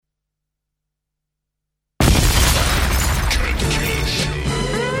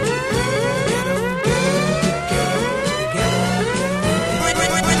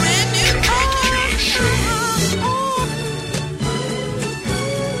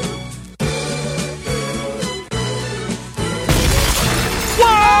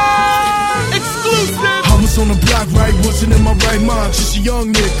wasn't in my right mind, just a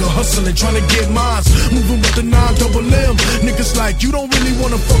young nigga hustling, trying to get mines. Moving with the 9-double-M. Niggas like, you don't really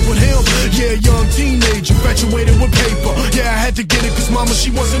wanna fuck with him. Yeah, young teenager, infatuated with paper. Yeah, I had to get it cause mama,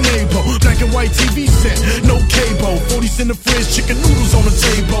 she wasn't able. Black and white TV set, no cable. 40s in the fridge, chicken noodles on the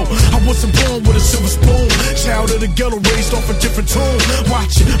table. I wasn't born with a silver spoon. Child of the ghetto, raised off a different tune.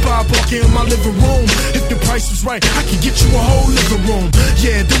 Watching Bob Barker in my living room. If the price was right, I could get you a whole living room.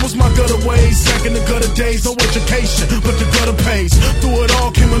 Yeah, that was my gutter ways. Back in the gutter days, no education, but the gutter pays. Through it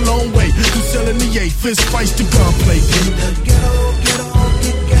all, came a long way. Through selling the 8, fist fights to gunplay. Get ghetto, ghetto,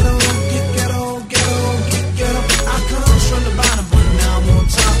 get ghetto, get ghetto, ghetto, get ghetto. I come from the bottom, but now I'm on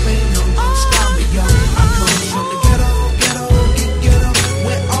top. Ain't no stop me, yo. I come from the ghetto, ghetto, get ghetto.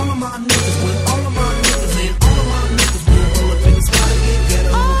 Where all of my niggas, with all of my niggas, and all of my niggas will roll up in the spot and get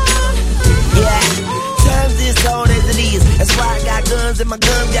ghetto. Yeah, times is hard as it is. That's why I got guns and my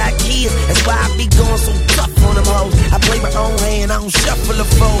gun got keys. That's why I be going so tough on them hoes. I play my own hand, I don't shuffle the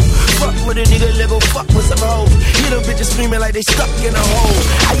foe. Fuck with a nigga, let go fuck with some hoes. Hear them bitches screaming like they stuck in a hole.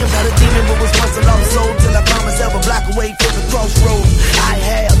 I am not a demon, but was once a lost soul. Till I found myself a block away from the crossroads. I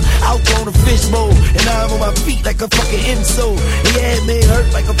have outgrown a fishbowl, and now I'm on my feet like a fucking insole. Yeah, it may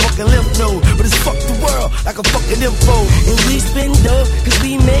hurt like a fucking lymph node, but it's fuck the world like a fucking info. And we spend dough, cause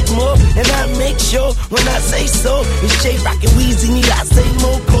we make more, and I make sure when I say so. It's J Rock and Weezy, need I say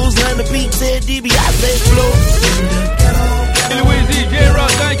more. Close line the beat, said DB, I say flow. Et Weezy, J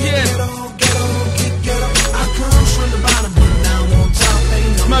Rock, t'inquiète.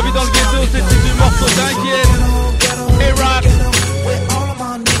 Ma vie dans le ghetto, c'est le titre du morceau, t'inquiète. Hey Rock.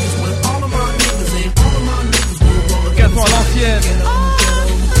 4 ans à l'ancienne.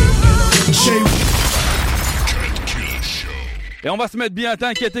 Et on va se mettre bien,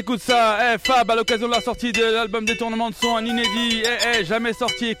 t'inquiète, écoute ça. Eh, Fab, à l'occasion de la sortie de l'album Détournement de son, un inédit. Jamais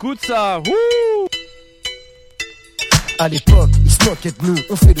sorti, écoute ça. Wouh! À l'époque, ils se moquaient de nous,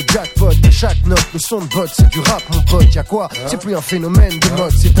 on fait le jackpot. À chaque note, le son de bot, c'est du rap, mon pote. Y'a quoi? C'est plus un phénomène de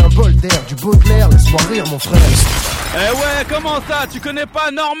mode, c'est un bol d'air, du Baudelaire. Laisse-moi rire, mon frère. Eh ouais, comment ça? Tu connais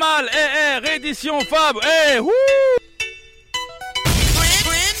pas Normal? Réédition Fab. Wouh!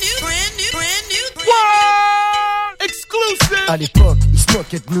 Exclusive! À l'époque, ils se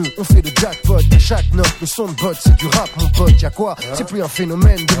moquaient de nous, on fait le jackpot. À chaque note, le son de bot, c'est du rap, mon pote. Y'a quoi? C'est plus un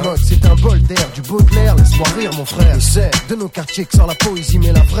phénomène de mode, c'est un bol d'air, du Baudelaire. Laisse-moi rire, mon frère. Et c'est de nos quartiers que sort la poésie,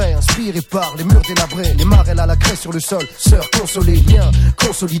 mais la vraie. Inspirée par les murs délabrés, les marelles à la craie sur le sol. Sœurs consolées, liens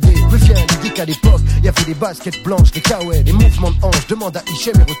consolidés. Reviens l'idée qu'à l'époque, y'avait des baskets blanches, des kawaii, des mouvements de hanches. Demande à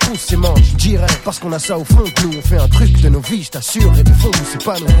Hichem et retrousse ses manches. Direct, parce qu'on a ça au fond de nous. On fait un truc de nos vies, je t'assure. Et de fond, nous, c'est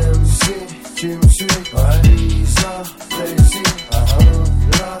pas nous. Tu me suis, Lisa, Tracy,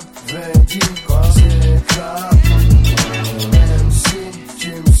 l'avais dit quoi c'est clair. Même si tu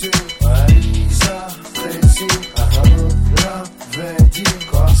me suis, Lisa, Tracy, l'avais dit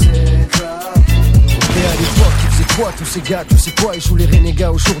quoi c'est clair. Et à l'époque, ils faisaient quoi tous ces gars? Tu sais quoi, ils jouent les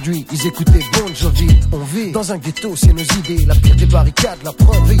renégats aujourd'hui. Ils écoutaient Bon Jovi. On vit dans un ghetto, c'est nos idées. La pire des barricades, la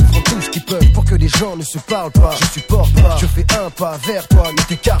preuve, et ils font tout ce qu'ils peuvent pour que les gens ne se parlent pas. Je supporte pas, je fais un pas vers toi, ne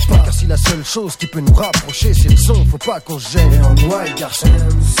t'écarte pas. Car si la seule chose qui peut nous rapprocher, c'est le son, faut pas qu'on se gêne. Et en white, garçon.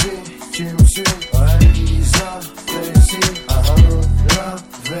 Même si tu me suis, Lisa, Tracy,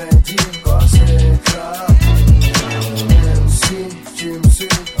 l'avais dit quoi c'est clair. Même si tu me suis,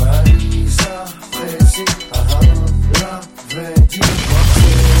 Lisa, Tracy, l'avais dit quoi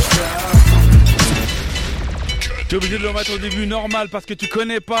c'est clair. T'es obligé de le mettre au début Normal parce que tu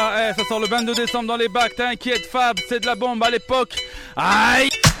connais pas. Ça sort le 22 décembre dans les bacs. T'inquiète Fab, c'est de la bombe à l'époque. Aïe!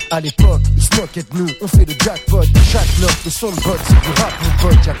 À l'époque, ils se moquaient de nous, on fait le jackpot. À chaque note, le son de bot, c'est du rap, mon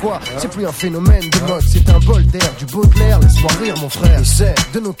pote. Y'a quoi? C'est plus un phénomène de mode, c'est un bol d'air, du Baudelaire. Laisse-moi rire, mon frère. Et c'est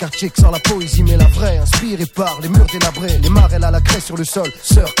de nos quartiers que sort la poésie, mais la vraie. Inspirée par les murs délabrés, les marelles à la craie sur le sol.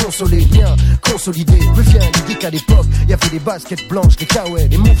 Sœurs consolées, liens consolidés. Reviens l'idée qu'à l'époque, y'avait des baskets blanches, des kawaii,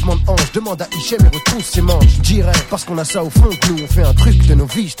 des mouvements de hanches. Demande à Hichem et retrousse ses manches. Direct, parce qu'on a ça au fond de nous. On fait un truc de nos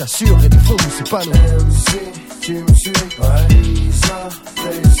vies, je t'assure. Et des fonds, nous, c'est pas nous. Même si tu me suis, Lisa,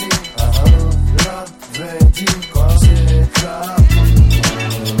 Tracy, l'avais dit quoi c'est clair.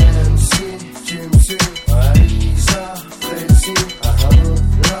 Même si tu me suis, Lisa, Tracy,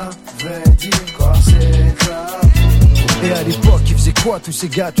 l'avais dit quoi c'est clair. Et à l'époque, ils faisaient quoi tous ces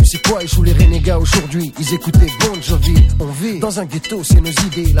gars? Tu sais quoi, ils jouent les renégats aujourd'hui. Ils écoutaient Bon Jovi. On vit dans un ghetto, c'est nos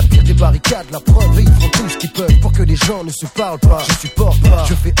idées. La pire des barricades, la preuve, et ils font tout ce qu'ils peuvent pour que les gens ne se parlent pas. Je supporte pas,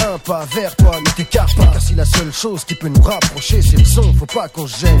 je fais un pas vers toi, ne t'écarte pas. Car si la seule chose qui peut nous rapprocher, c'est le son, faut pas qu'on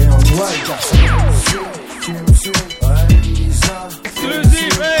se gêne. Et en white, garçon. Tu me suis, Lisa,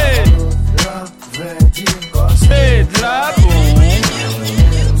 Exclusive, l'avais dit quoi c'est de la bombe.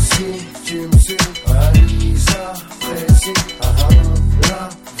 Même si tu me suis, Lisa,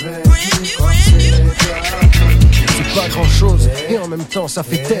 même temps, ça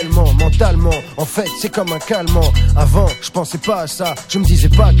fait tellement mentalement. En fait, c'est comme un calmant. Avant, je pensais pas à ça. Je me disais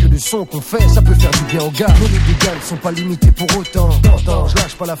pas que le son qu'on fait, ça peut faire du bien aux gars. Mais les dégâts ne sont pas limités pour autant. T'entends, je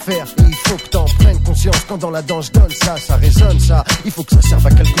lâche pas l'affaire et il faut que t'en prennes conscience. Quand dans la danse je donne ça, ça résonne ça. Il faut que ça serve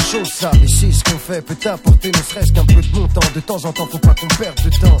à quelque chose ça. Et si ce qu'on fait peut t'apporter ne serait-ce qu'un peu de bon temps, de temps en temps faut pas qu'on perde de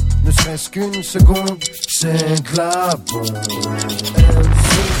temps. Ne serait-ce qu'une seconde, c'est de la bonne.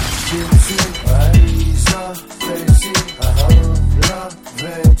 Alisa, Tracy,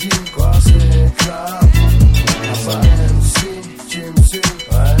 l'avait dit quoi c'est de la bonne. MC, tu me suis,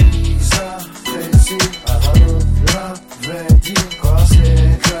 Alisa, Tracy, l'avait dit quoi c'est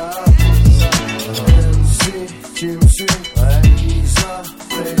de la bonne. MC, tu me suis, Alisa,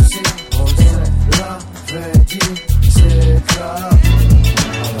 Tracy, l'avait dit c'est de la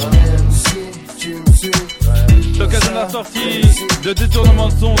bonne. MC, tu me suis. L'occasion de la sortie de détournement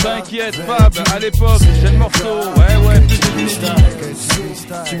de son d'Inquiète Fab à l'époque, j'ai le morceau, ouais, plus de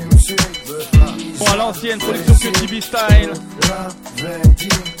bon, à l'ancienne production que TB Style,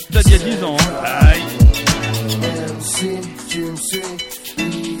 peut-être il y a 10 ans, aïe. MC, tu me suis,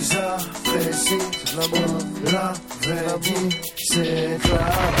 Isa, précis, l'amour, l'avait dit, c'est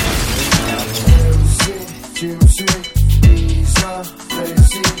grave. MC, tu me suis, Isa,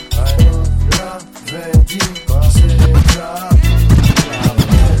 précis, l'amour, l'avait dit, c'est grave.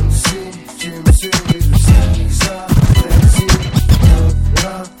 MC, tu me suis, Isa, précis,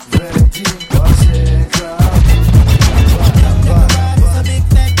 l'avait dit, c'est grave.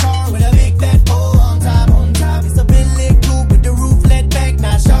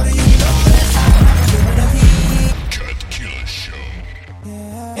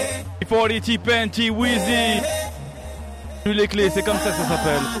 Pour les T-Pain, T-Weezy. Les clés, c'est comme ça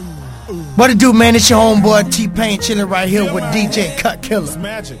s'appelle. What it do, man? It's your homeboy T-Pain chilling right here with DJ Cut Killer. It's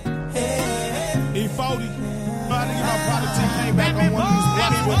magic. E40. Trying to get my product T-Pain back on one of these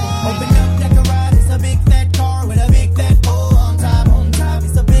blocks with them. Open up like a ride, it's a big fat car with a big fat pole on top.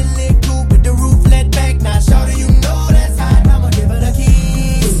 It's a Bentley coupe with the roof let back. Now, shawty, you know that's hot. I'ma give her the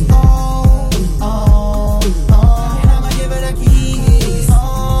keys. And I'ma give her the keys.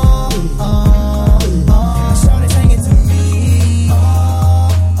 Shawty, sing it to me. And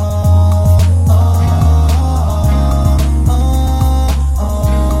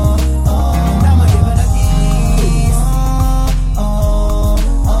I'ma give her the keys.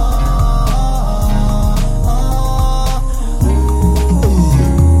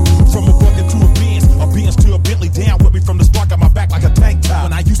 From a bucket to a Benz to a Bentley, down with me from the start, got my back like a tank top.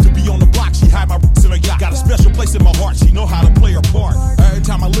 When I used to be on the block, she hide my roots in her yacht. Got a special place in my heart, she know how to play her part. Every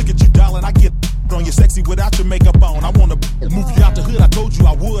time I look at you, darling, I get on you sexy without your makeup on. I wanna move you out the hood, I told you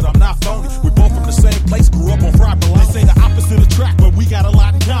I would, I'm not phony. We both from the same place, grew up on Friday. They say the opposite attract, but we got a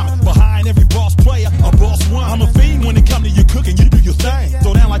lot in common. Behind every boss player, a boss one. I'm a fiend when it come to your cooking, you do your thing.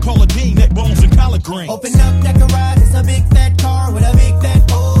 Throw down like Paula Dean, neck bones and collard greens. Open up that garage, it's a big fat car with a big fat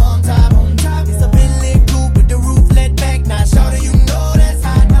pole on top. It's a Bentley coupe with the roof let back. Now, shawty, you know that's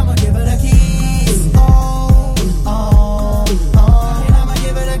hot. I'ma give her the keys. And I'ma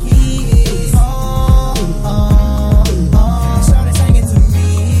give her the keys. Shawty, sing it to me.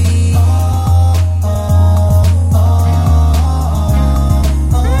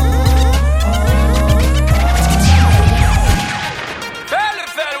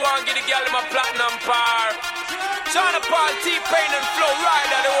 Fell one, get the girl in my platinum par. Sean Paul, T-Pain and Flow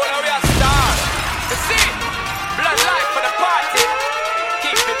Rider, the whole of we are star. You see, blood life for the party.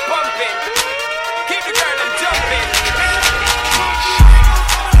 Keep it pumping, keep the girl them jumping.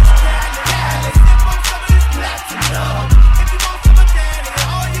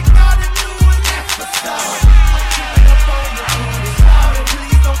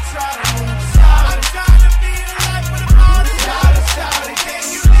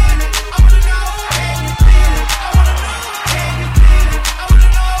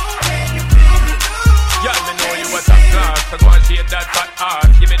 So go and shake that fat heart.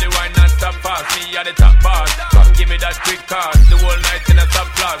 Give me the wine and stop fast. Me at the top bar. Come give me that quick card. The whole night in a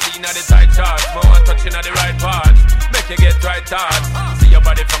top class. In at the tight chart. More touching at the right part. Make you get right hard. See your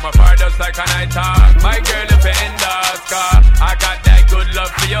body from afar just like a night hawk. My girl if you in the car. I got that good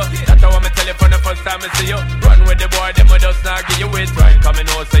love for you. That's how I'm tell you from the first time I see you. Run with the boy, them will just not give you it right. Coming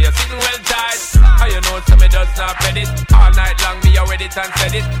out so you're sitting well tight. How you know so me just not pet it. All night long me already and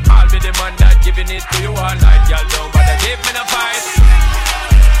said it. I'll be the man that giving it to you all night. Y'all don't bother give me no fight.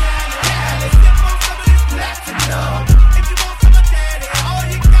 If you want some of daddy, all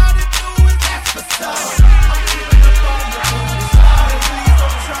you gotta do is ask for some. I'm giving up on you, sorry, please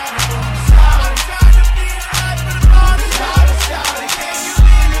don't try to move. I'm trying to be the life of the party. Shout it, can you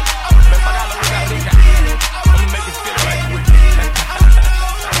feel it? I'ma make you feel it right quick.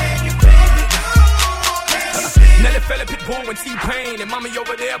 and T-Pain. And mommy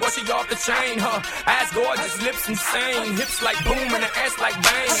over there, boy, she off the chain. Her ass gorgeous, lips insane. Hips like boom and her ass like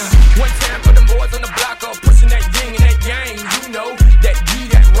bang. One time for them boys on the block up, pushing that yin and that yang. You know, that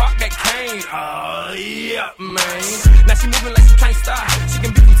D, that rock, that cane. Yeah, man. Now she moving like she can't stop. She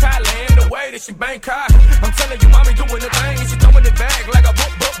can be from Thailand, the way that she Bangkok. I'm telling you, mommy doing the thing. She throwing it back like a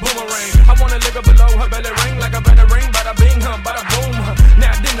boomerang. I wanna lick her below her belly ring like a better ring. Bada bing, bada boom.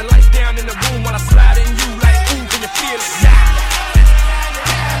 Now dim the lights down in the room while I slide in you like, ooh, can you feel it? Yeah.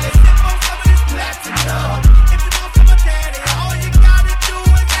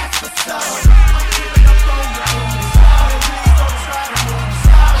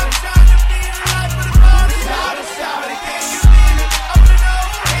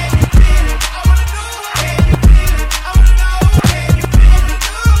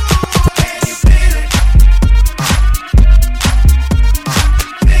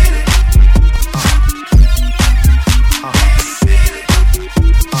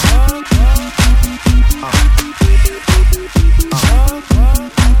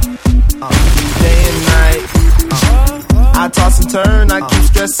 Turn, I keep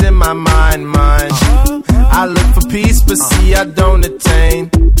stressing my mind. I look for peace, but see I don't attain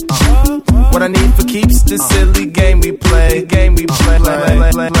what I need for keeps this silly game we play.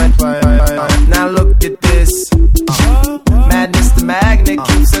 Now look at this madness, the magnet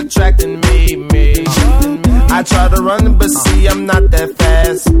keeps attracting me. I try to run, but see I'm not that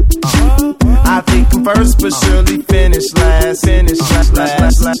fast. I think I'm first, but surely finish last. Cause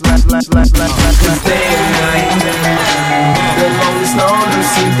day and night, the longest loner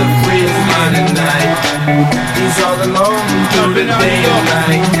seems to free his mind at night. He's all alone through the day and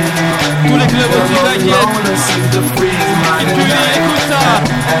night. The longest loner seems to free his mind at night.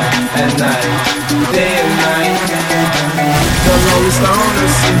 Day and night, the longest loner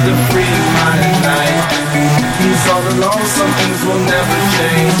seems to free his mind at night. He's all alone, some things will never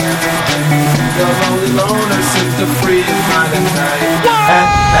change. The lonely loner seems to free his mind at night.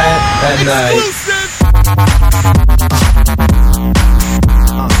 At night.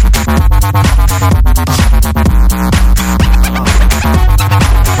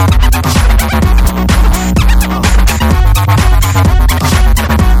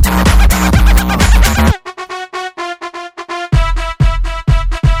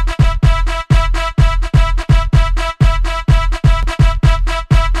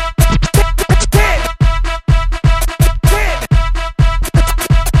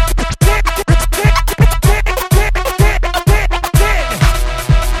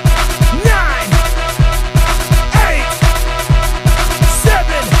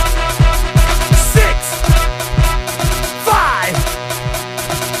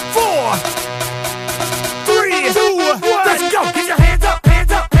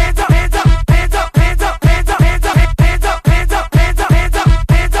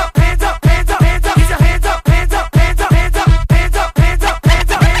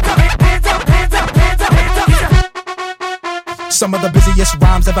 Some of the busiest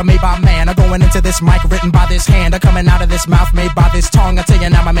rhymes ever made by man are going into this mic, written by this hand, are coming out of this mouth, made by this tongue. I tell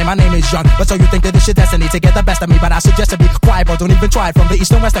you now, my man, my name is Young. But so you think that it's your destiny to get the best of me? But I suggest to be quiet, bro. Don't even try it. From the east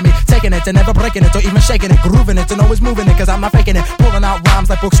and west of me, taking it and never breaking it, or even shaking it, grooving it, and always moving it, cause I'm not faking it. Pulling out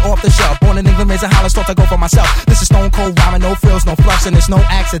rhymes like books off the shelf. Born in England, raised in Hollis, thought to go for myself. This is stone cold rhyming, no frills, no fluffs, and it's no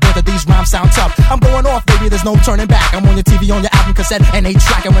accident that these rhymes sound tough. I'm going off, baby. There's no turning back. I'm on your TV, on your album cassette, and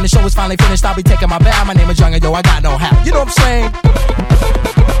 8-track. And when the show is finally finished, I'll be taking my bow. My name is Young, and yo, I got no hat. You know what I'm saying? I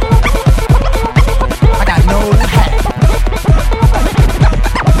got no hat.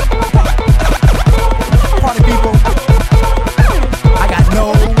 Party people, I got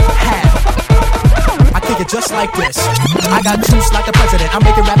no hat. I kick it just like this. I got juice like the president. I'm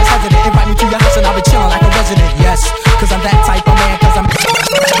making rappers hesitant. Invite me to your house and I'll be chilling like a resident. Yes, cause I'm that type of man. Cause I'm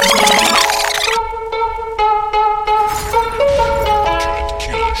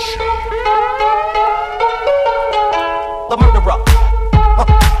the murderer.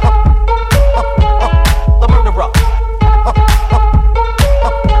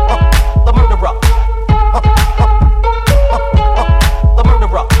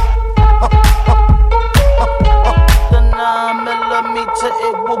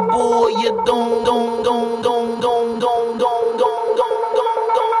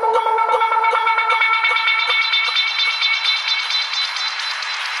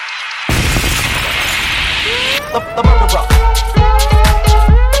 The murderer.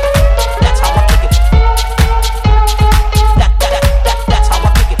 That's how I kick it. That's how I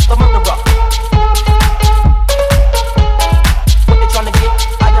kick it. The murderer. What they tryna get?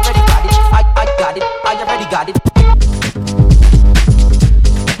 I already got it. I got it. I already got it.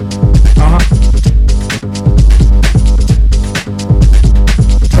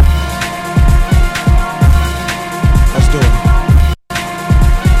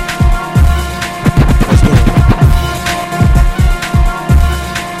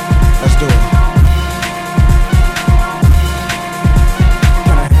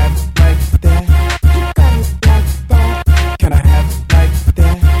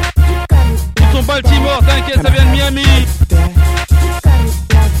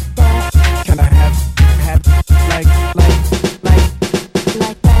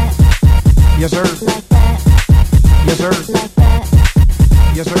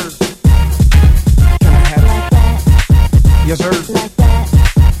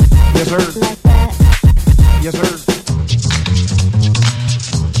 sir. Like that. Yes, sir.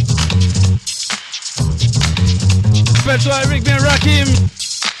 Appelle-toi Eric Ben Rakim.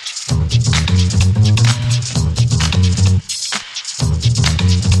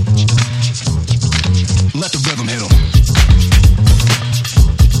 Let the rhythm hit 'em.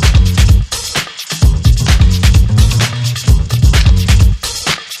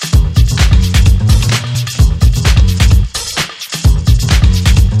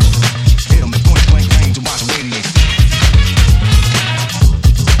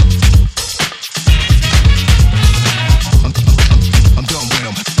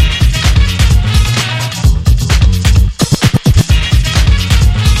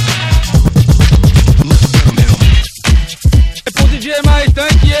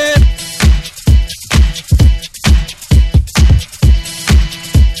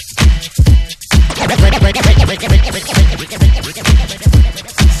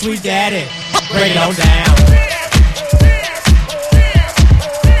 Sweet daddy, break it on down.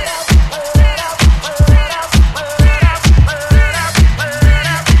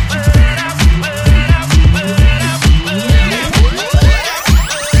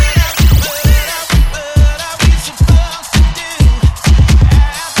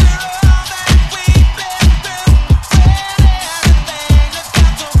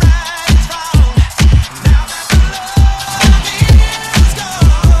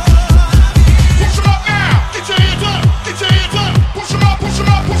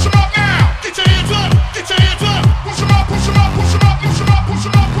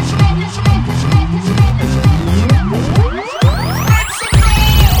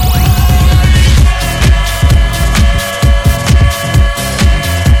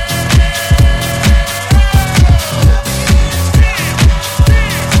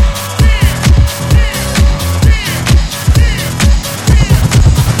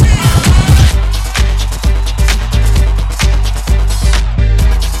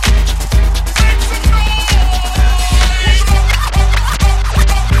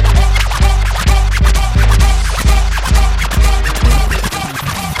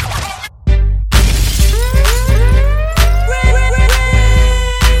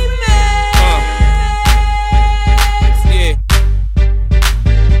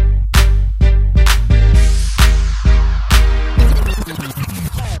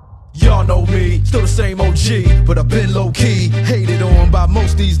 But I've been low-key, hated on by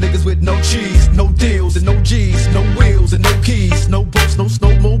most these niggas with no cheese, no deals and no G's, no wheels and no keys, no boats, no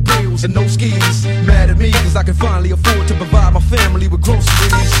snowmobiles and no skis. Mad at me cause I can finally afford to provide my family with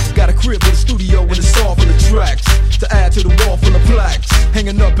groceries. Got a crib with a studio and it's all full of tracks to add to the wall full of plaques,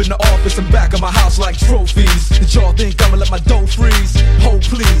 hanging up in the office and back of my house like trophies. Did y'all think I'ma let my dough freeze? Oh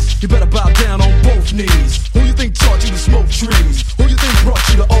please, you better bow down on both knees. Who you think taught you to smoke trees? Who you think brought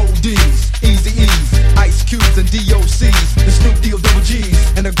you the ODs? Easy E's, Ice Cubes and DOCs, and Snoop D-O-double G's,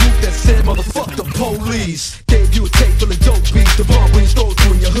 and a group that said motherfuck the police. Gave you a tape full of dope beats to bump when you stole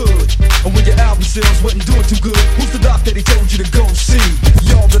through in your hood. And when your album sales wasn't doing too good, who's the doc that he told you to go see?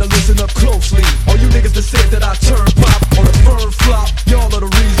 Y'all better listen up closely. All you niggas that said that I turn pop on a firm flop, y'all are the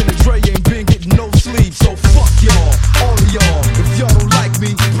reason that Dre ain't been getting no sleep. So fuck y'all, all of y'all. If y'all don't like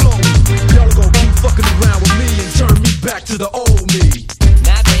me, blow me. Y'all are gonna keep fucking around with me and turn me back to the old me.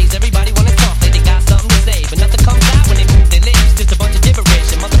 Nowadays everybody wanna talk, they got something to say, but nothing comes out when they move their lips. Just a bunch of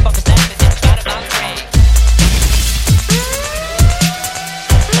gibberish and motherfuckers that got about trade.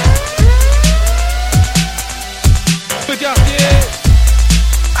 Le quartier,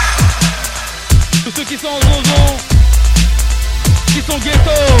 tous ceux qui sont en zonzon, qui sont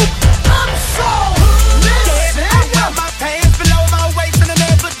ghetto. I'm so listen. I got my pants below my waist and I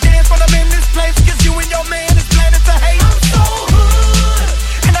never dance when I'm in this place, cause you and your man is planning to hate. I'm so hood,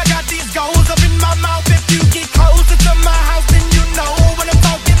 and I got these goals up in my mouth. If you get closer to my house, then you know when I'm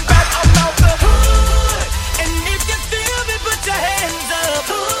talking about I'm out the hood. And if you feel me, put your hands up.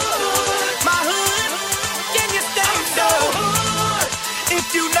 Hood, my hood, can you stand up? Hood, if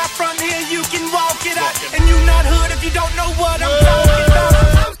you not from here, you can walk it out. And you not hood if you don't know what I'm talking about.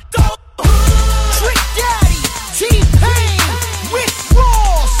 Trick Daddy, T-Pain, Rick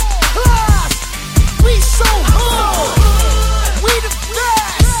Ross, plus, we so hood, we the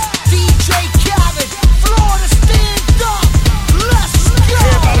best. DJ Khaled, Florida stand up, let's go.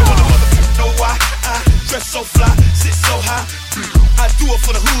 Everybody wanna motherfucker know why I dress so fly, sit so high. I do it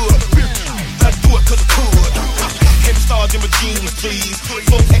for the hood, I do it cause I'm cool. Head stars in my jeans, please.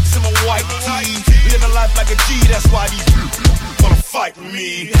 4X in my white tee. Living life like a G, that's why these wanna fight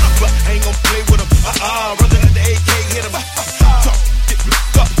me. But I ain't gon' play with them, rather than the AK hit them. Get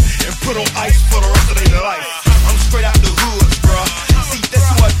mixed up and put on ice for the rest of their life. I'm straight out the hood, bruh. See, that's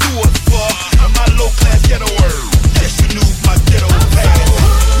who I do it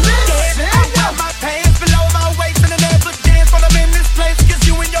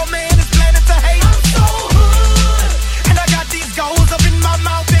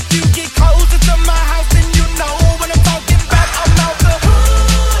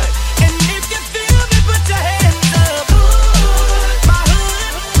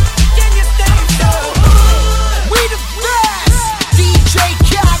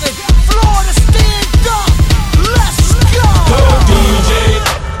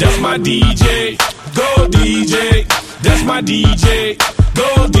That's my DJ, go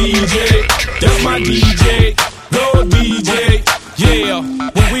DJ. That's my DJ, go DJ. Yeah,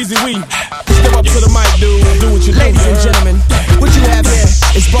 with Weezy We. Step up to the mic, dude. Do what you do. Ladies and gentlemen, what you have here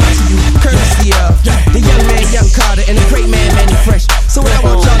is brought to you courtesy of the young man, Young Carter, and the great man, Manny Fresh. So what I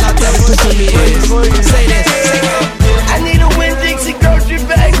want y'all out there to do for me is say this. I need a Winn-Dixie grocery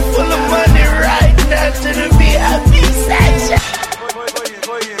bag full of money right now to the VIP section.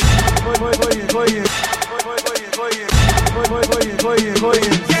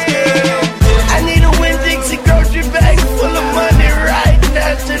 I need a Winn-Dixie grocery bag full of money right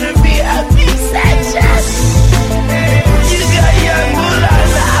now to the VIP section. You got young Moolah in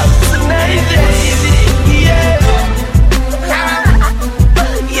the house tonight, baby. Yeah.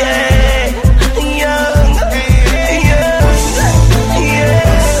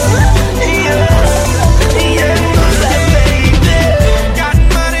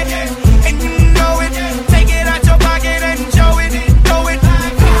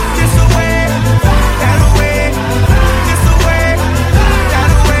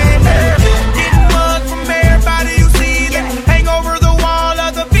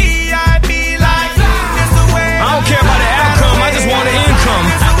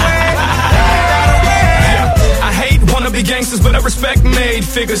 But I respect made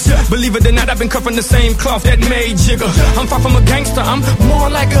figures. Believe it or not, I've been cut from the same cloth that made Jigger. I'm far from a gangster, I'm more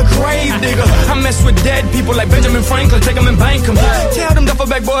like a grave digger. I mess with dead people like Benjamin Franklin, take them and bank them. Tell them duffel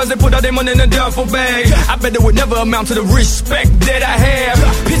bag boys, they put all their money in a duffel bag. I bet it would never amount to the respect that I have.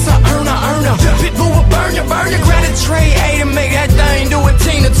 Pizza earner. Pitbull will burn you. Grab a tray, A, and make that thing do a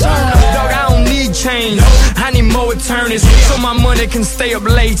Tina Turner. Dog, I don't need change, I need more attorneys, so my money can stay up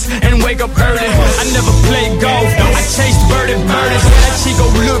late and wake up early. I never played golf, I chased birdies. Yeah, that Chico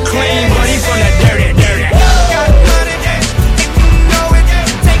look clean, but he from that dirty. Got money, and you know it.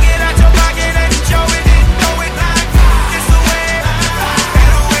 Take it out your pocket and show it. Throw it like this away,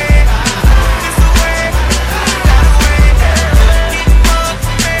 that away, this away, that away. Getting mugged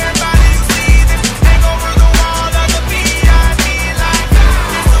from everybody you see them. Hang over the wall of the VIP like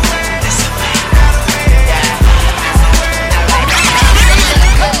this away, that away, this away.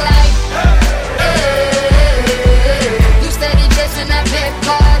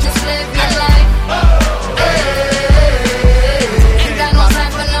 Just live your life. Ain't got no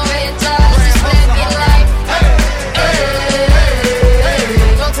time for no haters. Just live your life.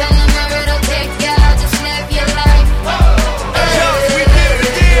 Don't tell them where it'll take ya. Just live your life.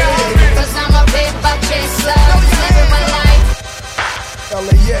 Cause I'm a paper chaser. Just living my life.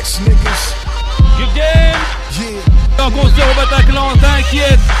 LAX niggas. Good game. Yeah. En concert au Bataclan,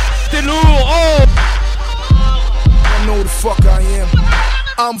 t'inquiète. T'es lourd. Oh. I know the fuck I am.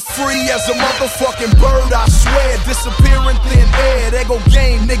 I'm free as a motherfucking bird, I swear. Disappear in thin air, there go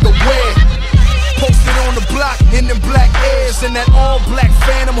game, nigga, where? Posted on the block, in them black airs, and that all-black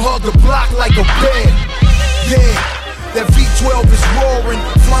phantom hug the block like a bear. Yeah, that V12 is roaring,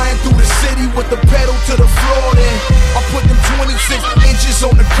 flying through the city with the pedal to the floor. Then I put them 26 inches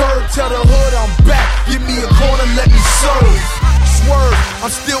on the curb, tell the hood I'm back, give me a corner, let me serve. Swerve, I'm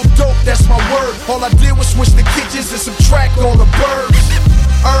still dope, that's my word. All I did was switch the kitchens and subtract all the birds.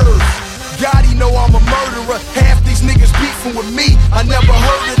 Gotti know I'm a murderer. Half these niggas beefing with me, I never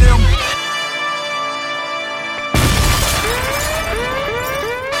heard of them.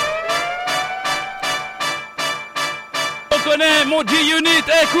 On connaît mon G-Unit,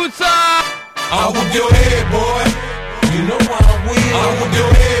 écoute ça. I whip your head, boy. You know I will. I whip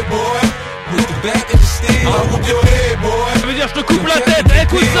your head, boy. With the back of the steel. I whip your head, boy. Ça veut dire je te coupe la tête,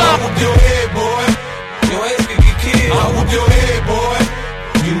 écoute ça. I whip your head, boy. Your ass can get killed. I whip your head, boy.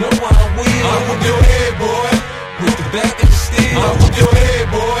 You know I will. I whip your head, boy. With the back of the steel. I whip your head,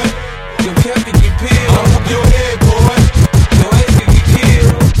 boy. Your cap can get peeled. I whip your head, boy. Your ass can get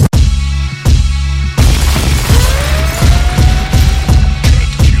killed.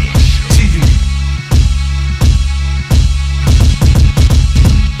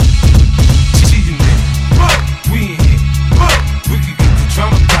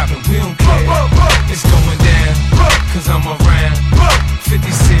 It's going down, cause I'm around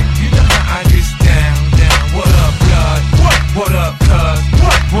 50 Cent, you know how I get down. What up, blood?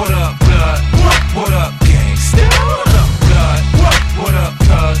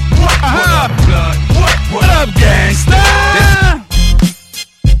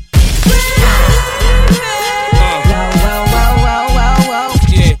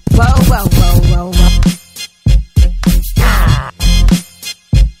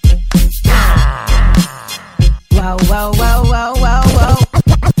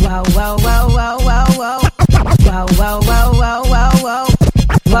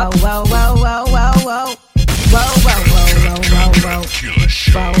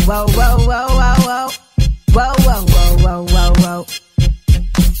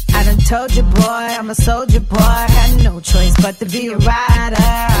 told you, boy, I'm a soldier, boy. Had no choice but to be a rider.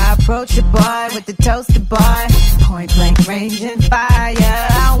 I approach the boy with the toaster, boy. Point blank range and fire.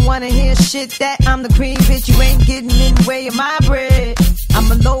 I don't wanna hear shit that I'm the cream, bitch. You ain't getting in the way of my bread.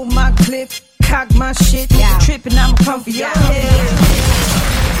 I'ma load my clip, cock my shit, yeah. Trippin', I'ma come for your head.